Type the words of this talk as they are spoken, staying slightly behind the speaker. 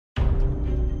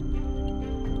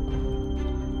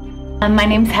My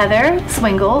name's Heather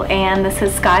Swingle, and this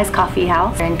is Sky's Coffee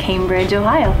House in Cambridge,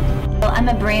 Ohio. Well, I'm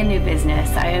a brand new business.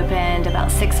 I opened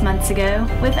about 6 months ago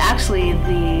with actually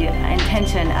the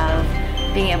intention of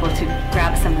being able to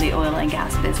grab some of the oil and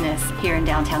gas business here in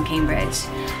downtown Cambridge.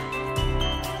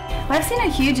 Well, I've seen a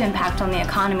huge impact on the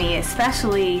economy,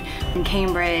 especially in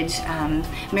Cambridge,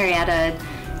 Marietta,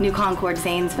 New Concord,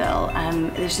 Zanesville.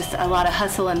 There's just a lot of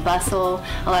hustle and bustle.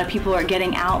 A lot of people are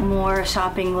getting out more,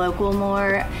 shopping local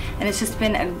more, and it's just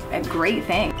been a great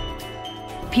thing.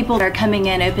 People are coming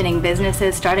in, opening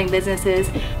businesses, starting businesses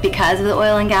because of the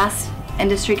oil and gas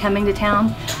industry coming to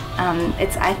town.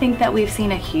 I think that we've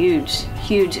seen a huge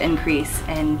increase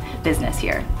in business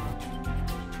here.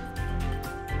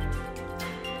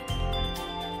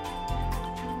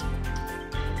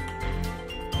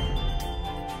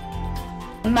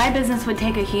 My business would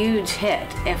take a huge hit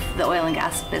if the oil and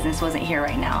gas business wasn't here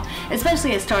right now,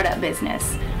 especially a startup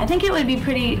business. I think it would be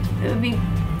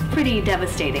pretty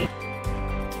devastating.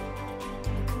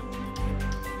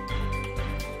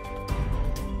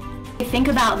 Think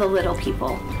about the little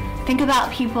people. Think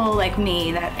about people like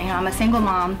me that, I'm a single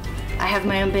mom, I have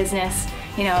my own business.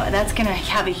 That's going to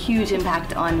have a huge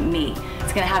impact on me.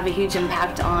 It's going to have a huge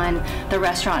impact on the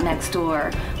restaurant next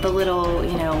door, the little,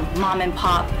 mom and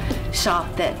pop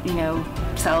shop that,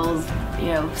 sells,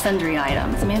 sundry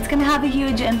items. It's going to have a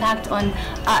huge impact on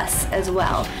us as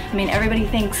well. Everybody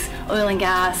thinks oil and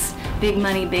gas, big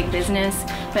money, big business,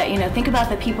 but, think about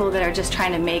the people that are just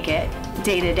trying to make it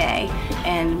day to day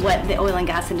and what the oil and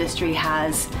gas industry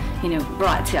has,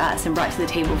 brought to us and brought to the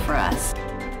table for us.